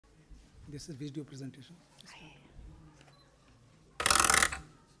This is video presentation.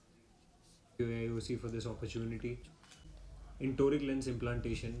 AIOC for this opportunity. In toric lens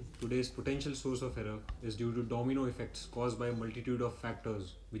implantation, today's potential source of error is due to domino effects caused by a multitude of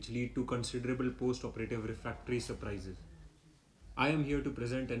factors which lead to considerable post-operative refractory surprises. I am here to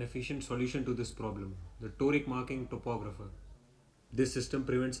present an efficient solution to this problem, the toric marking topographer. This system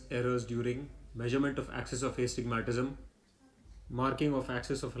prevents errors during measurement of axis of astigmatism, marking of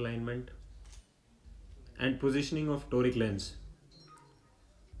axis of alignment, and positioning of toric lens.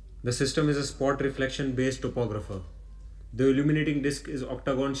 The system is a spot reflection based topographer. The illuminating disc is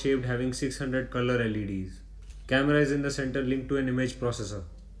octagon shaped having 600 color LEDs. Camera is in the center linked to an image processor.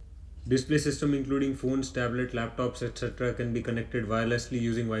 Display system including phones, tablet, laptops, etc. can be connected wirelessly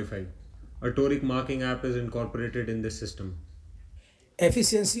using Wi-Fi. A toric marking app is incorporated in this system.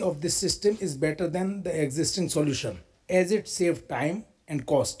 Efficiency of this system is better than the existing solution as it saves time and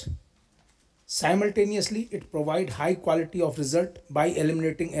cost. Simultaneously, it provides high quality of result by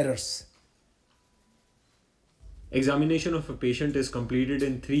eliminating errors. Examination of a patient is completed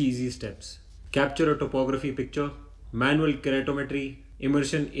in 3 easy steps. Capture a topography picture, manual keratometry,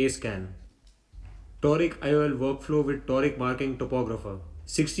 immersion A-scan. Toric IOL workflow with toric marking topographer.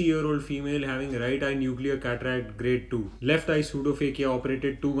 60-year-old female having right eye nuclear cataract grade 2. Left eye pseudophakia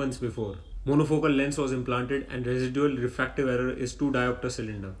operated 2 months before. Monofocal lens was implanted and residual refractive error is 2 diopter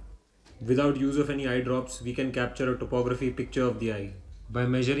cylinder. Without use of any eye drops, we can capture a topography picture of the eye. By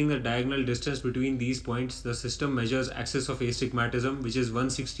measuring the diagonal distance between these points, the system measures axis of astigmatism, which is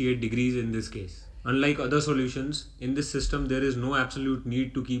 168 degrees in this case. Unlike other solutions, in this system there is no absolute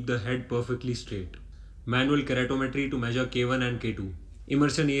need to keep the head perfectly straight. Manual keratometry to measure K1 and K2.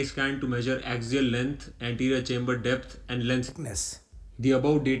 Immersion A-scan to measure axial length, anterior chamber depth and lens thickness. The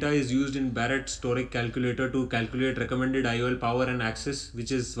above data is used in Barrett's toric calculator to calculate recommended IOL power and axis,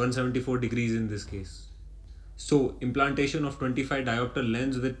 which is 174 degrees in this case. So, implantation of 25 diopter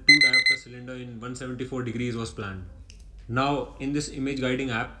lens with 2 diopter cylinder in 174 degrees was planned. Now, in this image guiding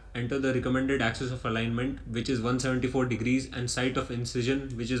app, enter the recommended axis of alignment, which is 174 degrees, and site of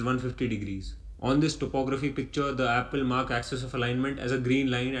incision, which is 150 degrees. On this topography picture, the app will mark axis of alignment as a green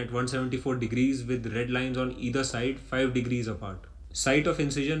line at 174 degrees with red lines on either side 5 degrees apart. Site of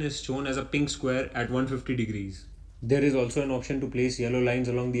incision is shown as a pink square at 150 degrees. There is also an option to place yellow lines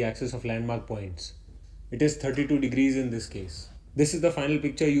along the axis of landmark points. It is 32 degrees in this case. This is the final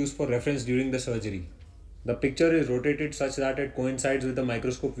picture used for reference during the surgery. The picture is rotated such that it coincides with the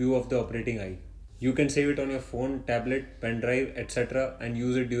microscope view of the operating eye. You can save it on your phone, tablet, pen drive, etc. and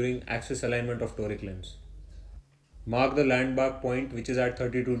use it during axis alignment of toric lens. Mark the landmark point, which is at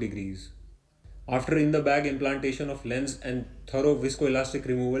 32 degrees. After in the bag implantation of lens and thorough viscoelastic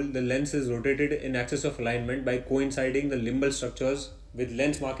removal, the lens is rotated in axis of alignment by coinciding the limbal structures with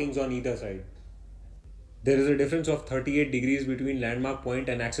lens markings on either side. There is a difference of 38 degrees between landmark point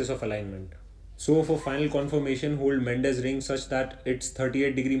and axis of alignment. So for final confirmation, hold Mendez ring such that its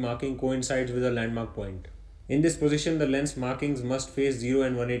 38 degree marking coincides with the landmark point. In this position, the lens markings must face 0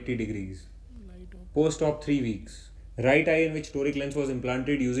 and 180 degrees. Post-op 3 weeks. Right eye in which toric lens was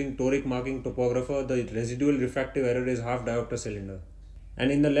implanted using toric marking topographer, the residual refractive error is half diopter cylinder.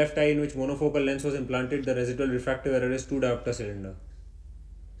 And in the left eye in which monofocal lens was implanted, the residual refractive error is 2 diopter cylinder.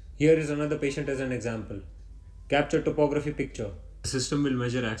 Here is another patient as an example. Capture topography picture. The system will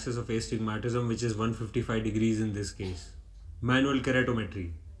measure axis of astigmatism, which is 155 degrees in this case. Manual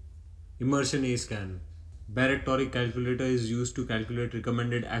keratometry. Immersion A-scan. Barrett toric calculator is used to calculate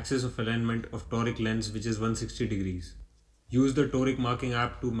recommended axis of alignment of toric lens, which is 160 degrees. Use the toric marking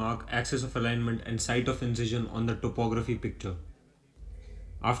app to mark axis of alignment and site of incision on the topography picture.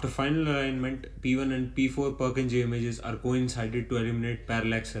 After final alignment, P1 and P4 Purkinje images are coincided to eliminate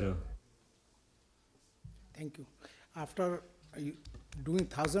parallax error. Thank you. After doing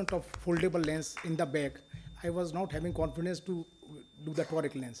thousands of foldable lens in the bag, I was not having confidence to do the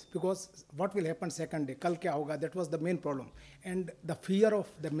toric lens, because what will happen second day, kal kya hoga, that was the main problem. And the fear of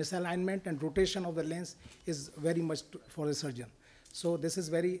the misalignment and rotation of the lens is very much for the surgeon. So this is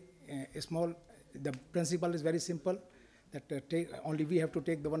very small. The principle is very simple, that only we have to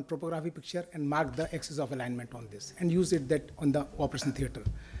take the one topography picture and mark the axis of alignment on this and use it that on the operation theater.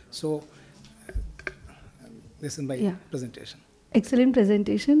 So this is my presentation. Excellent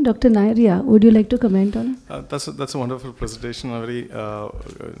presentation. Dr. Nair, would you like to comment on it? That's a wonderful presentation, a very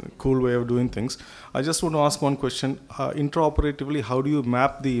cool way of doing things. I just want to ask one question. Intraoperatively, how do you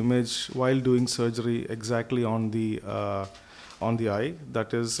map the image while doing surgery exactly on the eye?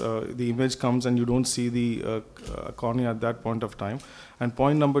 That is, the image comes and you don't see the cornea at that point of time. And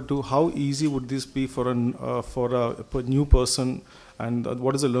point number two, how easy would this be for a new person And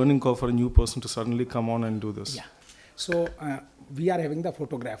what is the learning curve for a new person to suddenly come on and do this? Yeah. So we are having the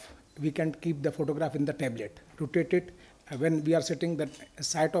photograph. We can keep the photograph in the tablet, rotate it. When we are setting the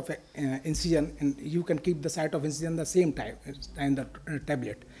site of incision, and you can keep the site of incision the same time in the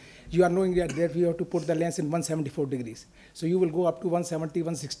tablet. You are knowing that there we have to put the lens in 174 degrees. So you will go up to 170,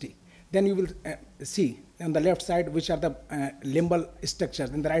 160. Then you will see on the left side which are the limbal structures,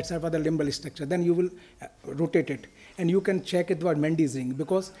 and the right side are the limbal structure. Then you will rotate it, and you can check it by Mendy's ring,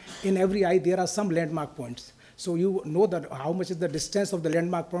 because in every eye there are some landmark points. So you know that how much is the distance of the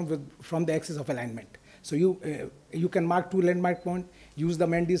landmark point from the axis of alignment. So you can mark 2 landmark points, use the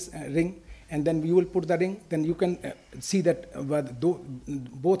Mendy's ring, and then you will put the ring. Then you can see that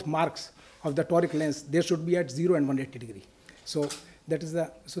both marks of the toric lens, they should be at 0 and 180 degree. So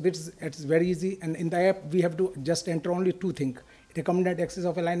it's very easy. And in the app we have to just enter only 2 things: recommended axis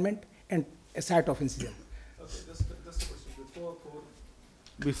of alignment and a site of incision. Okay, just a question.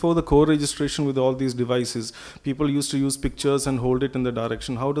 Before the core registration with all these devices, people used to use pictures and hold it in the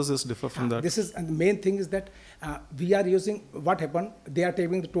direction. How does this differ from that? This is, and the main thing is that we are using, what happened, they are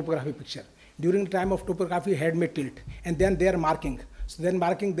taking the topography picture. During the time of topography, head may tilt, and then they are marking. So then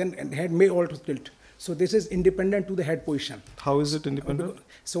marking, then head may also tilt. So this is independent to the head position. How is it independent?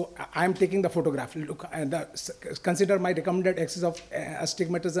 So I am taking the photograph. Look, consider my recommended axis of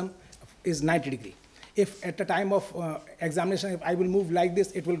astigmatism is 90 degree. If at the time of examination, if I will move like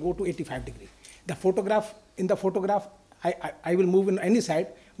this, it will go to 85 degree. The photograph, in the photograph, I will move in any side,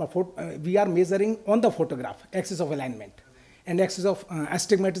 but we are measuring on the photograph, axis of alignment. And axis of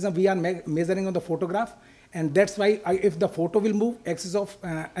astigmatism, we are measuring on the photograph, and that's why if the photo will move, axis of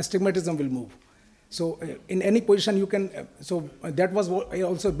astigmatism will move. So in any position you can, so that was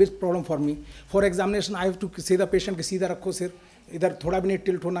also a big problem for me. For examination, I have to say the patient कि सीधा रखो सिर, इधर थोड़ा भी नहीं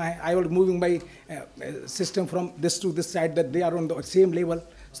tilt होना है. I was moving my system from this to this side, that they are on the same level.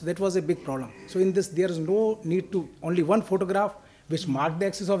 So that was a big problem. So in this, there is no need to, only one photograph which marked the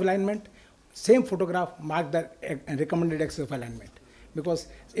axis of alignment, same photograph marked the recommended axis of alignment, because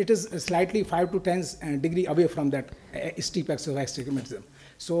it is slightly 5 to 10 degree away from that steep axis of astigmatism.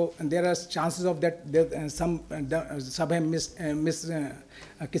 So there are chances of that some सब है miss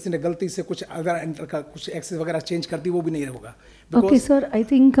किसी ने गलती से कुछ अगर कुछ access वगैरह चेंज कर दी, वो भी नहीं होगा. Okay, sir. I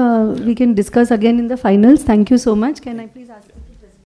think we can discuss again in the finals. Thank you so much. Can I please ask?